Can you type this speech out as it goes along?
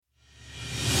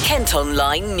Kent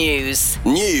Online News.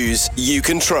 News you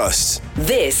can trust.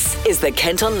 This is the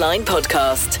Kent Online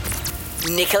Podcast.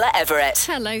 Nicola Everett.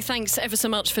 Hello, thanks ever so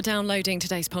much for downloading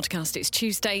today's podcast. It's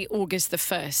Tuesday, August the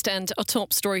 1st, and our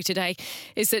top story today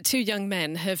is that two young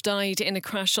men have died in a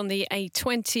crash on the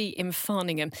A20 in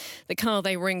Farningham. The car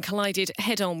they were in collided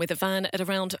head-on with a van at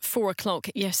around 4 o'clock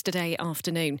yesterday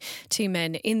afternoon. Two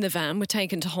men in the van were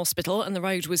taken to hospital and the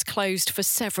road was closed for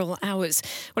several hours.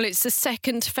 Well, it's the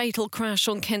second fatal crash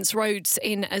on Kent's roads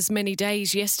in as many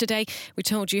days. Yesterday, we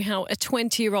told you how a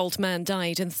 20-year-old man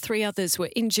died and 3 others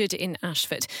were injured in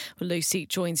Ashford. Well, Lucy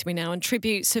joins me now, and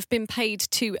tributes have been paid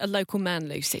to a local man,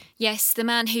 Lucy. Yes, the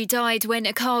man who died when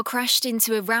a car crashed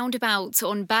into a roundabout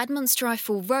on Badminster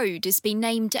Road has been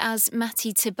named as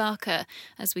Matty Tabaka.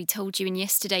 As we told you in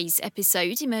yesterday's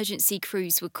episode, emergency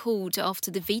crews were called after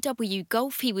the VW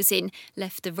Golf he was in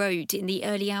left the road in the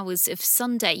early hours of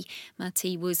Sunday.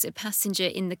 Matty was a passenger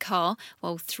in the car,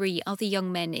 while 3 other young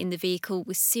men in the vehicle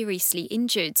were seriously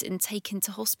injured and taken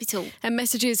to hospital. And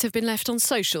messages have been left on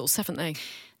socials, haven't they?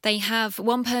 They have.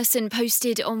 One person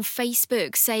posted on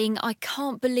Facebook saying, "I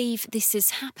can't believe this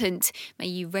has happened. May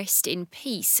you rest in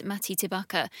peace, Matty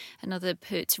Tabaka." Another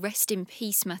put, "Rest in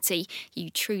peace, Matty.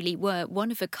 You truly were one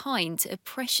of a kind, a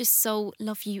precious soul,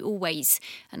 love you always."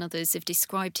 And others have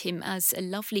described him as a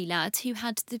lovely lad who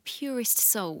had the purest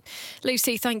soul.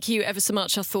 Lucy, thank you ever so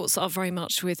much. Our thoughts are very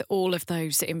much with all of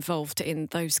those involved in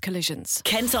those collisions.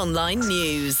 Kent Online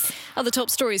News. Other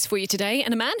top stories for you today.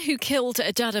 And a man who killed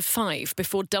a dad of 5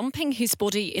 before dumping his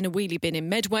body in a wheelie bin in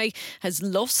Medway has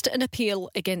lost an appeal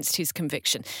against his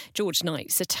conviction. George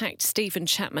Knights attacked Stephen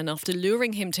Chapman after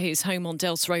luring him to his home on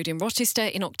Dels Road in Rochester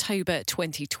in October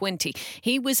 2020.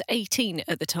 He was 18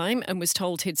 at the time and was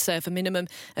told he'd serve a minimum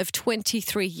of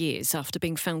 23 years after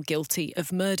being found guilty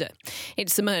of murder.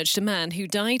 It's emerged a man who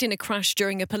died in a crash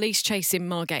during a police chase in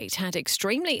Margate had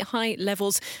extremely high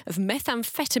levels of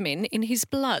methamphetamine in his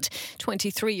blood.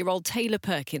 23-year-old Taylor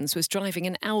Perkins was driving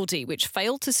an Audi which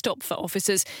failed to stop for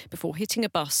officers before hitting a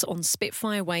bus on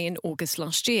Spitfire Way in August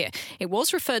last year. It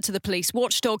was referred to the police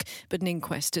watchdog, but an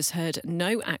inquest has heard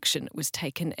no action was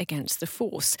taken against the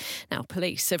force. Now,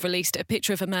 police have released a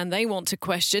picture of a man they want to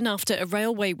question after a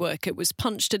railway worker was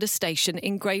punched at a station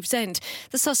in Gravesend.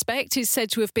 The suspect is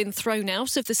said to have been thrown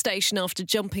out of the station after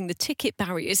jumping the ticket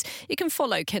barriers. You can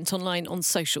follow Kent Online on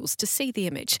socials to see the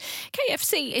image.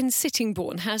 KFC in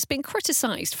Sittingbourne has been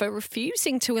criticised for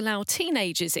refusing to allow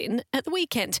teenagers in at the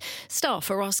weekend. Staff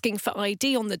are asking for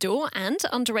ID on the door, and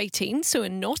under 18s who are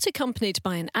not accompanied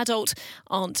by an adult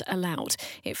aren't allowed.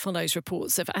 It follows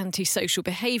reports of antisocial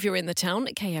behaviour in the town.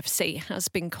 KFC has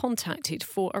been contacted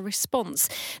for a response.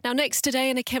 Now, next today,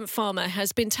 and a Kent farmer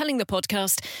has been telling the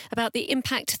podcast about the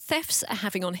impact thefts are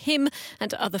having on him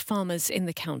and other farmers in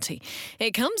the county.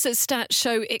 It comes as stats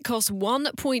show it cost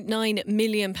 £1.9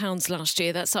 million last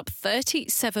year. That's up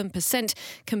 37%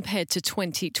 compared to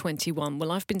 2021.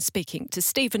 Well, I've been speaking to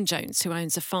Stephen Jones, who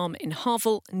owns a farm in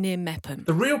Harville near Mepham.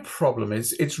 The real problem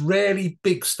is it's rarely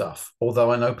big stuff,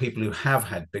 although I know people who have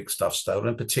had big stuff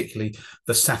stolen, particularly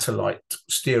the satellite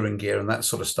steering gear and that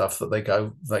sort of stuff that they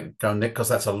go nick, because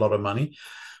that's a lot of money.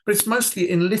 But it's mostly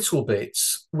in little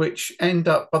bits which end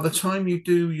up, by the time you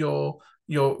do your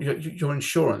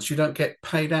insurance, you don't get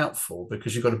paid out for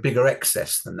because you've got a bigger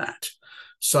excess than that.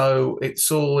 So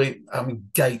it's all,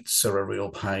 gates are a real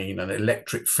pain, and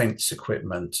electric fence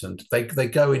equipment, and they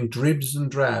go in dribs and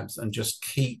drabs and just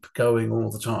keep going all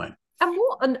the time. And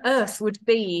what on earth would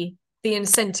be the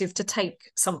incentive to take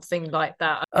something like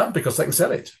that? Because they can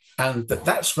sell it. And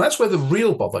that's where the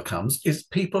real bother comes, is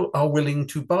people are willing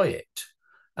to buy it.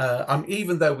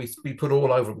 Even though we put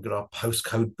all over, we've got our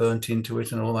postcode burnt into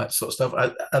it and all that sort of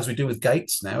stuff, as we do with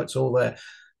gates now, it's all there.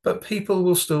 But people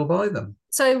will still buy them.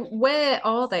 So where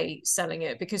are they selling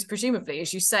it? Because presumably,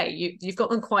 as you say, you've got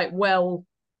them quite well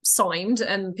signed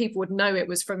and people would know it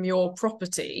was from your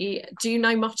property. Do you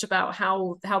know much about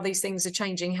how these things are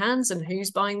changing hands and who's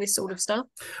buying this sort of stuff?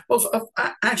 Well,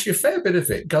 actually, a fair bit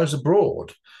of it goes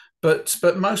abroad. But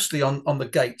mostly on the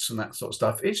gates and that sort of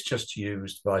stuff, it's just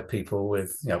used by people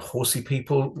with, horsey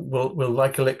people will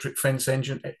like electric fence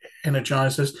engine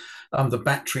energizers. The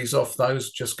batteries off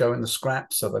those just go in the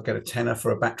scrap, so they'll get a tenner for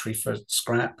a battery for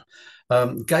scrap.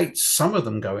 Gates, some of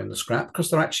them go in the scrap because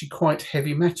they're actually quite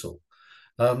heavy metal.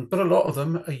 But a lot of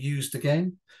them are used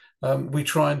again. We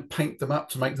try and paint them up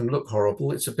to make them look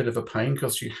horrible. It's a bit of a pain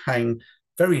because you hang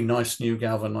very nice new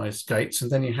galvanised gates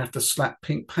and then you have to slap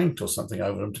pink paint or something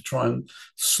over them to try and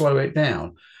slow it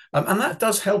down. And that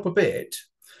does help a bit.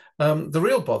 The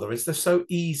real bother is they're so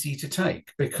easy to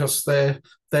take because they're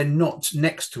not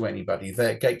next to anybody.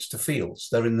 They're gates to fields.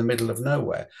 They're in the middle of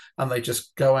nowhere, and they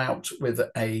just go out with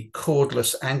a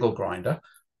cordless angle grinder,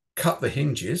 cut the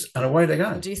hinges, and away they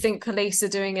go. Do you think police are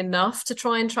doing enough to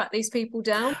try and track these people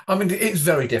down? I mean, it's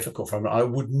very difficult for them. I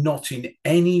would not in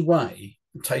any way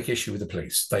take issue with the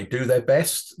police. They do their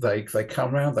best. They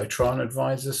come around, they try and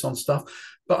advise us on stuff.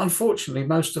 But unfortunately,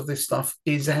 most of this stuff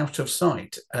is out of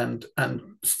sight. And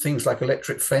things like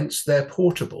electric fence, they're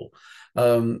portable.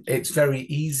 It's very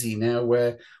easy now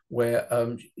where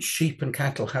sheep and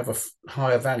cattle have a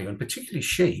higher value, and particularly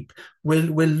sheep, we're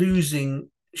losing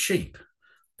sheep.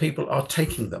 People are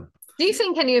taking them. Do you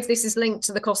think any of this is linked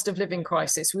to the cost of living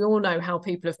crisis? We all know how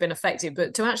people have been affected,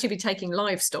 but to actually be taking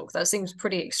livestock, that seems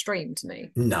pretty extreme to me.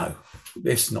 No,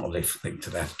 it's not linked to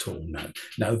that at all.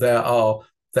 No,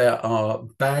 there are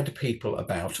bad people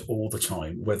about all the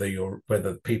time,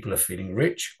 whether people are feeling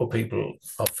rich or people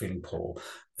are feeling poor.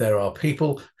 There are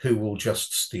people who will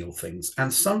just steal things.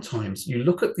 And sometimes you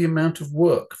look at the amount of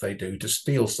work they do to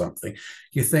steal something,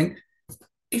 you think,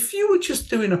 if you were just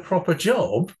doing a proper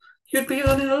job, you'd be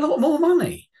earning a lot more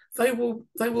money. They will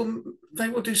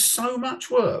do so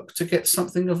much work to get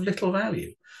something of little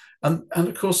value. And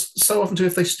of course, so often too,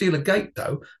 if they steal a gate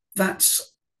though,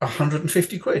 that's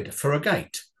 150 quid for a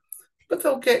gate. But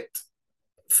they'll get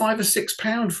 £5 or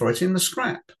 £6 for it in the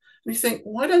scrap. And you think,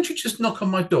 why don't you just knock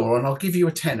on my door and I'll give you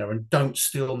a tenner and don't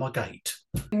steal my gate?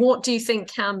 What do you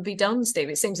think can be done, Steve?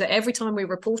 It seems that every time we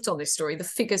report on this story, the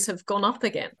figures have gone up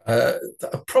again.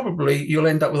 Probably you'll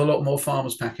end up with a lot more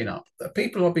farmers packing up.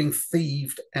 People are being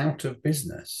thieved out of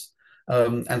business,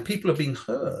 and people are being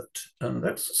hurt. And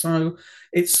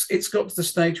it's got to the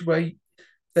stage where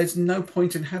there's no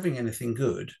point in having anything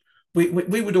good. We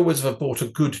would always have bought a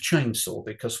good chainsaw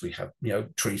because we have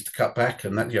trees to cut back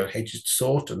and that hedges to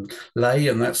sort and lay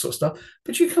and that sort of stuff.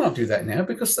 But you can't do that now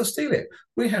because they'll steal it.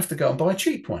 We have to go and buy a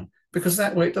cheap one because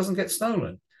that way it doesn't get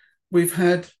stolen.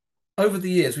 Over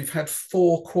the years, we've had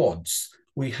 4 quads.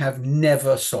 We have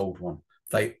never sold one.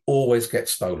 They always get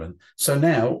stolen. So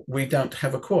now we don't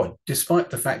have a quad, despite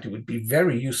the fact it would be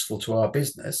very useful to our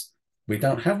business. We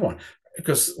don't have one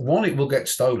because 1, it will get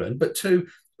stolen, but 2,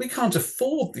 we can't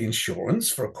afford the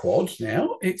insurance for a quad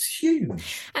now. It's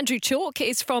huge. Andrew Chalk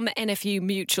is from NFU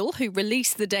Mutual, who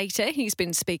released the data. He's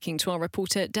been speaking to our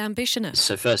reporter, Dan Bishoner.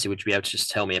 So firstly, would you be able to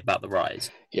just tell me about the rise?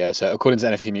 Yeah, so according to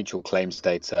NFU Mutual claims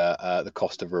data, the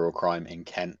cost of rural crime in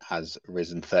Kent has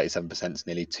risen 37% to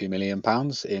nearly £2 million in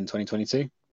 2022.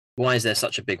 Why is there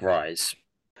such a big rise?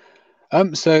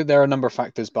 So there are a number of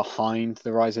factors behind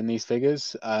the rise in these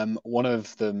figures. One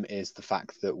of them is the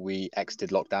fact that we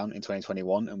exited lockdown in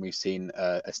 2021 and we've seen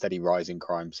a steady rise in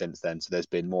crime since then. So there's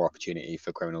been more opportunity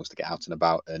for criminals to get out and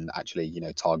about and actually,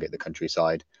 target the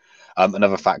countryside.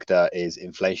 Another factor is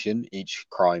inflation. Each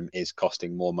crime is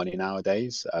costing more money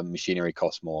nowadays. Machinery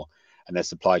costs more. And there's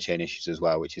supply chain issues as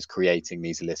well, which is creating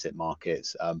these illicit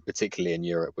markets. Particularly in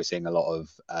Europe, we're seeing a lot of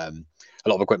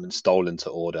equipment stolen to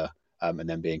order. And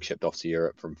then being shipped off to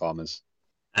Europe from farmers.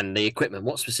 And the equipment,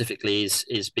 what specifically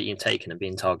is being taken and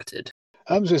being targeted?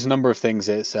 So it's a number of things.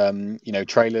 It's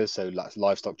trailers, so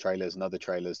livestock trailers and other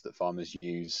trailers that farmers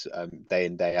use day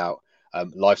in, day out.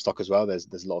 Livestock as well. There's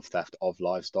a lot of theft of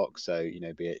livestock. So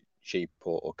be it sheep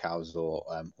or cows or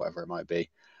whatever it might be.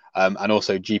 And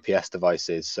also GPS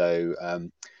devices.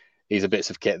 So these are bits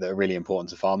of kit that are really important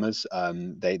to farmers.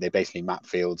 They basically map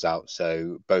fields out.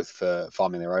 So both for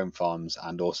farming their own farms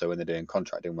and also when they're doing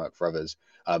contracting work for others,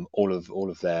 all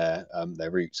of their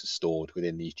routes are stored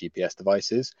within these GPS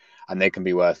devices, and they can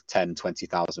be worth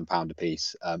 £10,000-20,000 a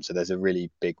piece. So there's a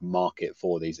really big market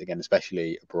for these, again,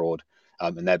 especially abroad,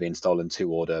 and they're being stolen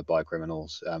to order by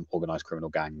criminals, organised criminal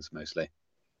gangs mostly.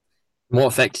 What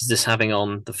effect is this having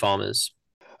on the farmers?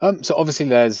 So obviously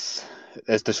there's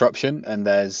disruption and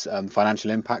there's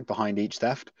financial impact behind each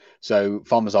theft. So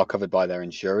farmers are covered by their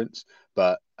insurance,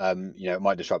 but it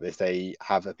might disrupt if they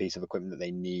have a piece of equipment that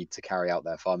they need to carry out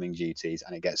their farming duties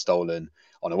and it gets stolen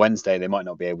on a Wednesday. They might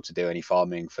not be able to do any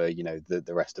farming for the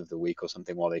rest of the week or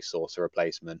something while they source a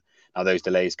replacement. Now those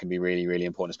delays can be really, really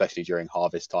important, especially during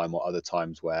harvest time or other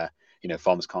times where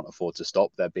farmers can't afford to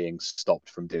stop. They're being stopped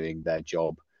from doing their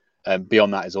job.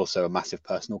 Beyond that is also a massive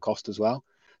personal cost as well.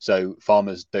 So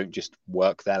farmers don't just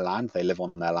work their land, they live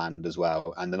on their land as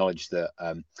well. And the knowledge that,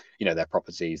 their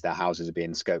properties, their houses are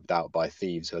being scoped out by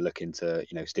thieves who are looking to,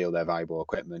 steal their valuable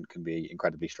equipment can be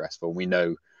incredibly stressful. And we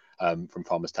know from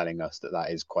farmers telling us that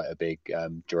is quite a big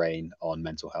drain on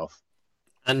mental health.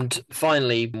 And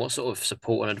finally, what sort of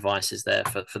support and advice is there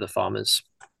for the farmers?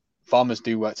 farmers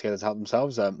do work together to help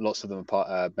themselves. Lots of them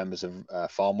are members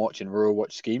of Farm Watch and Rural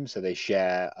Watch schemes, so they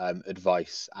share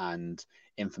advice and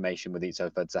information with each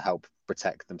other to help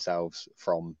protect themselves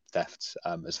from thefts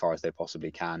as far as they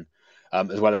possibly can.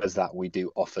 As well as that, we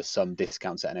do offer some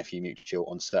discounts at NFU Mutual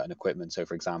on certain equipment. So,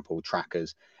 for example,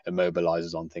 trackers,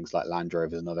 immobilizers on things like Land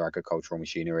Rovers and other agricultural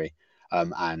machinery,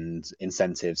 and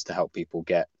incentives to help people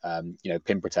get,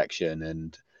 pin protection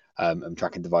and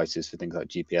tracking devices for things like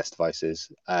GPS devices.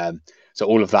 So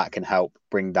all of that can help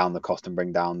bring down the cost and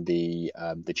bring down the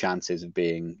chances of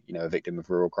being, a victim of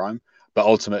rural crime. But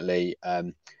ultimately,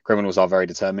 criminals are very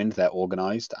determined. They're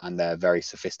organised and they're very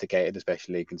sophisticated,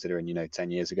 especially considering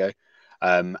 10 years ago.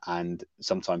 And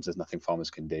sometimes there's nothing farmers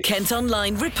can do. Kent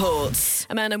Online reports.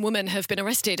 A man and woman have been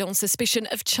arrested on suspicion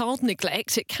of child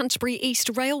neglect at Canterbury East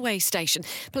Railway Station.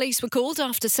 Police were called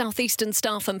after South Eastern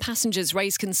staff and passengers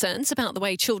raised concerns about the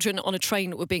way children on a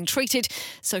train were being treated.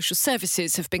 Social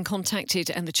services have been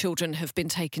contacted and the children have been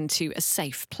taken to a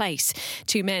safe place.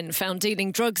 2 men found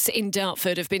dealing drugs in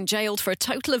Dartford have been jailed for a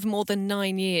total of more than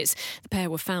 9 years. The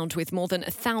pair were found with more than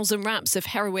 1,000 wraps of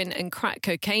heroin and crack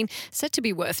cocaine, said to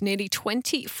be worth nearly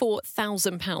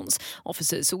 £24,000.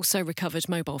 Officers also recovered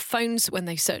mobile phones when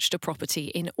they searched a property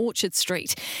in Orchard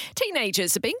Street.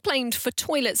 Teenagers are being blamed for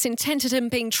toilets in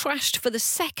Tenterden being trashed for the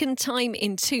second time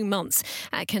in 2 months.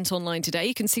 At Kent Online today,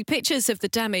 you can see pictures of the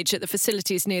damage at the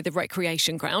facilities near the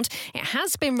recreation ground. It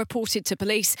has been reported to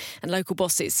police, and local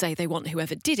bosses say they want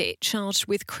whoever did it charged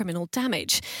with criminal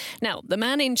damage. Now, the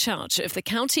man in charge of the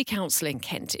County Council in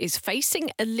Kent is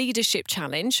facing a leadership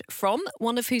challenge from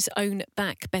one of his own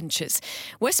backbenchers.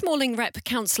 West Malling Rep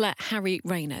Councillor Harry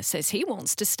Rayner says he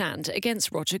wants to stand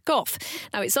against Roger Gough.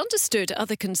 Now, it's understood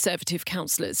other Conservative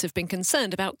councillors have been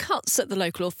concerned about cuts at the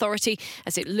local authority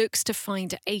as it looks to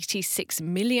find £86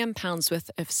 million worth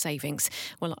of savings.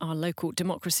 Well, our local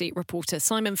democracy reporter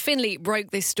Simon Finley broke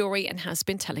this story and has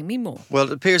been telling me more. Well,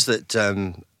 it appears that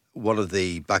one of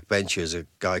the backbenchers, a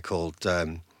guy called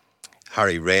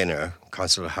Harry Rayner,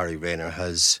 Councillor Harry Rayner,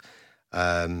 has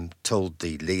told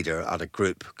the leader at a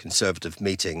group Conservative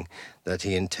meeting that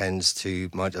he intends to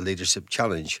mount a leadership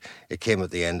challenge. It came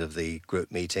at the end of the group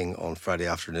meeting on Friday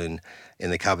afternoon in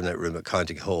the Cabinet Room at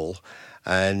County Hall.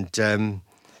 And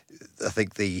I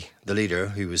think the leader,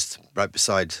 who was right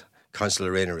beside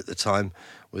Councillor Rayner at the time,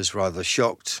 was rather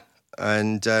shocked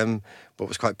and but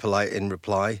was quite polite in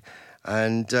reply.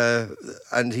 And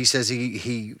he says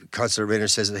Councillor Rayner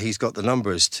says that he's got the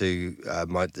numbers to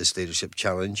mount this leadership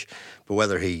challenge, but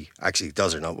whether he actually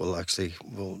does or not will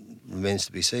remains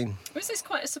to be seen. Was this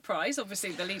quite a surprise?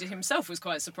 Obviously, the leader himself was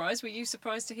quite surprised. Were you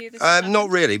surprised to hear this? Not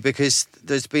really, because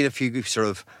there's been a few sort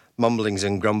of mumblings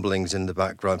and grumblings in the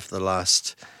background for the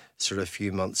last sort of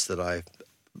few months that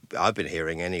I've been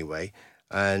hearing anyway.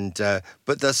 And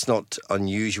but that's not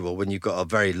unusual when you've got a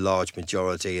very large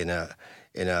majority in a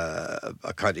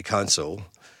county council,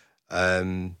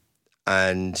 and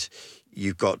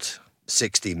you've got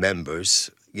 60 members,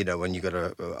 when you've got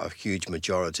a huge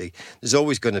majority, there's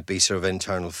always going to be sort of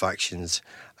internal factions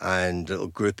and little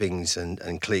groupings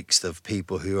and cliques of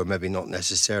people who are maybe not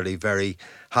necessarily very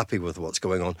happy with what's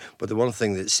going on. But the one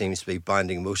thing that seems to be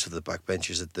binding most of the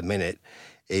backbenchers at the minute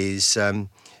is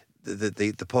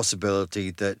the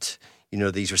possibility that,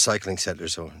 these recycling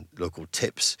centres or local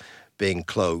tips being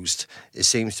closed, it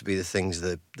seems to be the things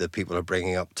that people are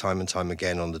bringing up time and time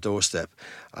again on the doorstep,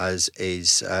 as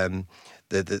is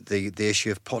the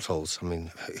issue of potholes. I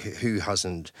mean, who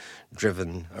hasn't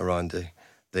driven around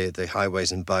the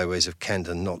highways and byways of Kent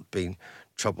and not been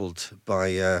troubled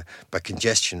by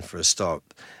congestion for a start,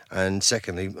 and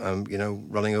secondly,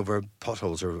 running over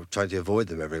potholes or trying to avoid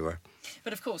them everywhere.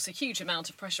 But of course, a huge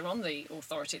amount of pressure on the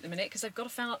authority at the minute because they've got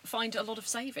to find a lot of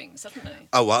savings, haven't they?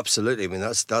 Oh, absolutely. I mean,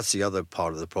 that's the other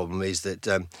part of the problem is that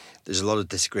there's a lot of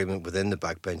disagreement within the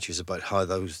backbenchers about how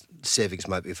those savings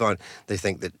might be found. They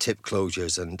think that tip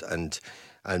closures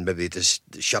and maybe just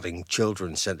shutting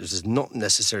children's centres is not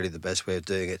necessarily the best way of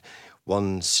doing it.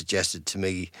 One suggested to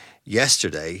me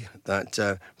yesterday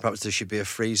that perhaps there should be a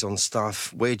freeze on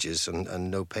staff wages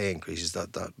and no pay increases.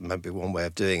 That might be one way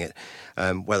of doing it.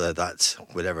 Whether that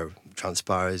would ever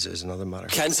transpires is another matter.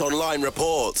 Kent Online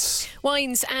reports.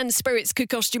 Wines and spirits could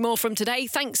cost you more from today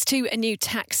thanks to a new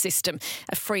tax system.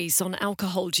 A freeze on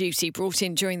alcohol duty brought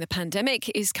in during the pandemic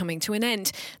is coming to an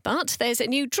end. But there's a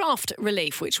new draft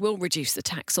relief which will reduce the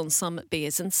tax on some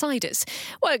beers and ciders.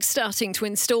 Work's starting to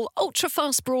install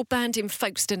ultra-fast broadband in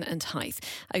Folkestone and Hythe.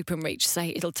 Openreach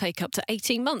say it'll take up to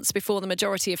 18 months before the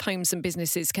majority of homes and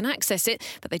businesses can access it,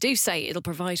 but they do say it'll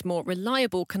provide more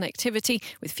reliable connectivity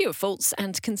with fewer faults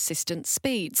and consistent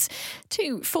speeds.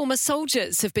 2 former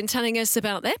soldiers have been telling us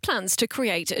about their plans to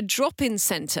create a drop-in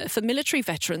centre for military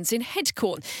veterans in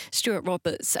Headcourt. Stuart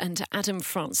Roberts and Adam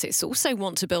Francis also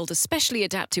want to build a specially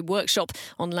adapted workshop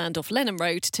on land off Lenham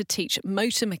Road to teach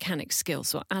motor mechanics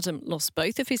skills. Well, Adam lost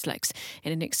both of his legs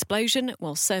in an explosion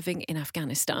while serving in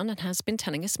Afghanistan and has been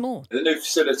telling us more. The new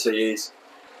facility is,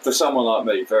 for someone like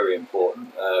me, very important.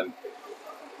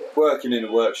 Working in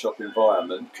a workshop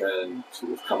environment can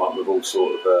sort of come up with all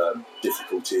sort of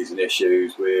difficulties and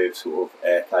issues with sort of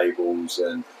air cables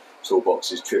and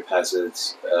toolboxes, trip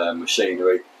hazards,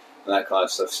 machinery and that kind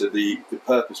of stuff. So the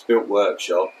purpose-built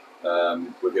workshop,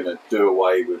 we're going to do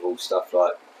away with all stuff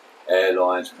like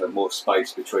airlines, put more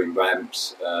space between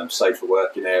ramps, safer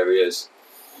working areas.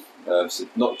 So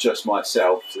not just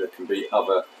myself, there can be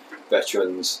other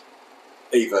veterans,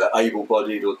 either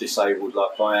able-bodied or disabled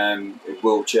like I am, in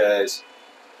wheelchairs,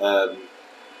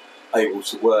 able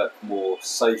to work more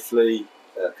safely,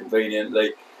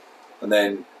 conveniently. And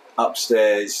then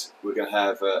upstairs we're going to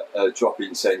have a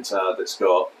drop-in centre that's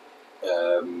got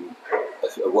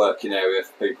a working area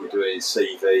for people doing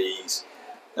CVs,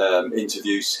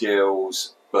 interview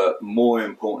skills, but more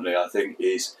importantly I think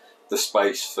is the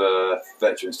space for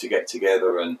veterans to get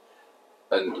together and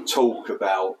talk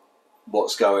about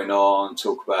what's going on,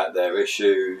 talk about their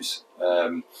issues,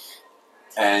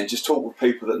 and just talk with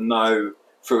people that know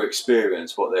through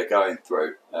experience what they're going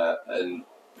through, and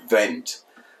vent.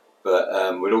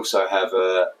 But we'll also have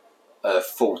a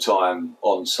full-time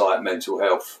on-site mental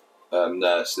health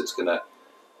nurse that's going to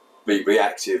be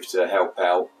reactive to help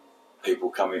out people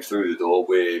coming through the door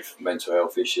with mental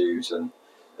health issues and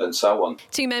so on.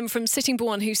 2 men from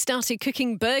Sittingbourne who started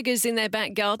cooking burgers in their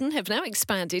back garden have now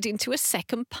expanded into a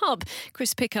second pub.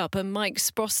 Chris Pickup and Mike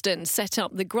Sproston set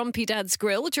up the Grumpy Dad's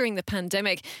Grill during the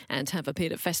pandemic and have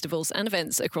appeared at festivals and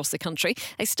events across the country.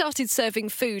 They started serving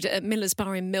food at Miller's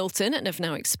Bar in Milton and have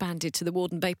now expanded to the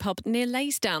Warden Bay pub near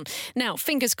Laysdown. Now,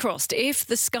 fingers crossed, if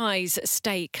the skies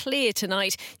stay clear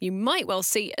tonight, you might well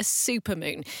see a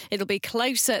supermoon. It'll be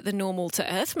closer than normal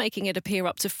to Earth, making it appear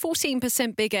up to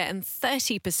 14% bigger and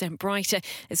 30% brighter.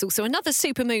 There's also another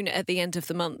supermoon at the end of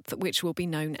the month, which will be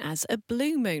known as a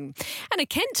blue moon. And a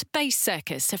Kent-based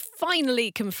circus have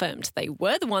finally confirmed they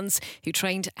were the ones who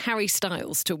trained Harry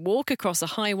Styles to walk across a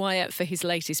high wire for his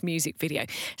latest music video.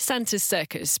 Santa's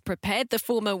Circus prepared the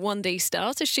former 1D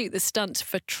star to shoot the stunt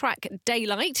for Track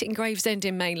Daylight in Gravesend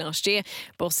in May last year.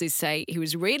 Bosses say he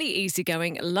was really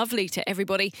easygoing, lovely to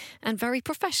everybody and very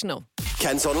professional.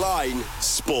 Kent Online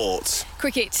Sport.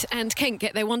 Cricket and Kent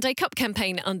get their One Day Cup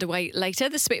campaign underway later.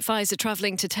 The Spitfires are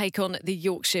travelling to take on the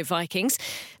Yorkshire Vikings.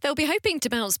 They'll be hoping to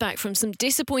bounce back from some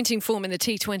disappointing form in the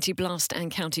T20 Blast and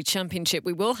County Championship.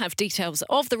 We will have details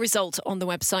of the result on the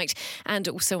website and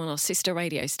also on our sister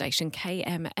radio station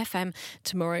KMFM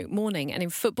tomorrow morning. And in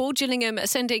football, Gillingham are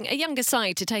sending a younger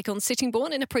side to take on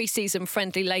Sittingbourne in a pre-season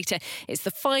friendly later. It's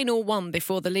the final one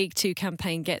before the League 2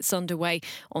 campaign gets underway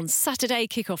on Saturday.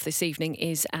 Kick-off this evening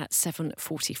is at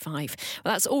 7:45.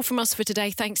 Well, that's all from us for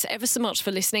today. Thanks ever so much for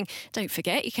listening. Don't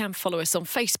forget, you can follow us on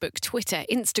Facebook, Twitter,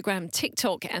 Instagram,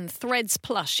 TikTok and Threads.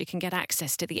 Plus, you can get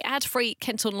access to the ad-free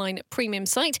Kent Online premium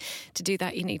site. To do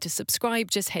that, you need to subscribe.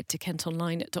 Just head to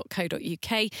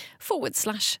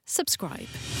kentonline.co.uk/subscribe.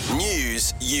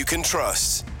 News you can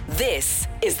trust. This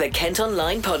is the Kent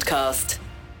Online Podcast.